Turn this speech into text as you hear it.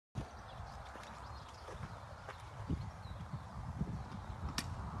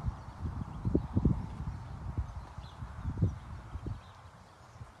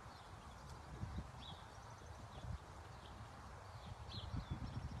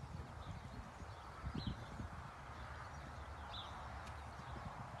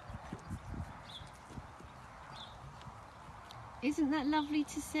Isn't that lovely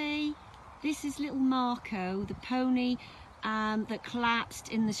to see? This is little Marco, the pony that collapsed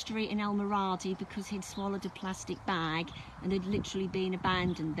in the street in El Miradi because he'd swallowed a plastic bag and had literally been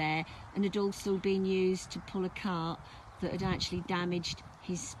abandoned there, and had also been used to pull a cart that had actually damaged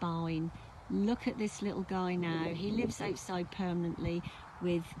his spine. Look at this little guy now. He lives outside permanently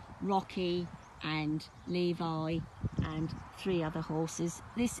with Rocky and Levi and 3 other horses.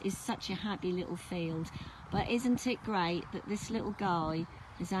 This is such a happy little field. But isn't it great that this little guy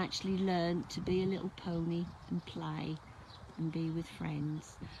has actually learned to be a little pony and play and be with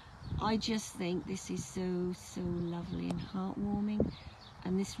friends? I just think this is so, so lovely and heartwarming,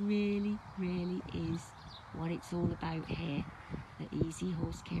 and this really, really is what it's all about here at Easy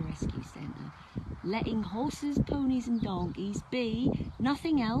Horse Care Rescue Centre. Letting horses, ponies and donkeys be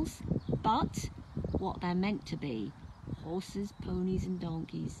nothing else but what they're meant to be. Horses, ponies and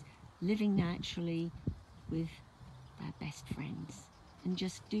donkeys living naturally with their best friends and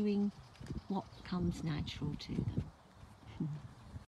just doing what comes natural to them.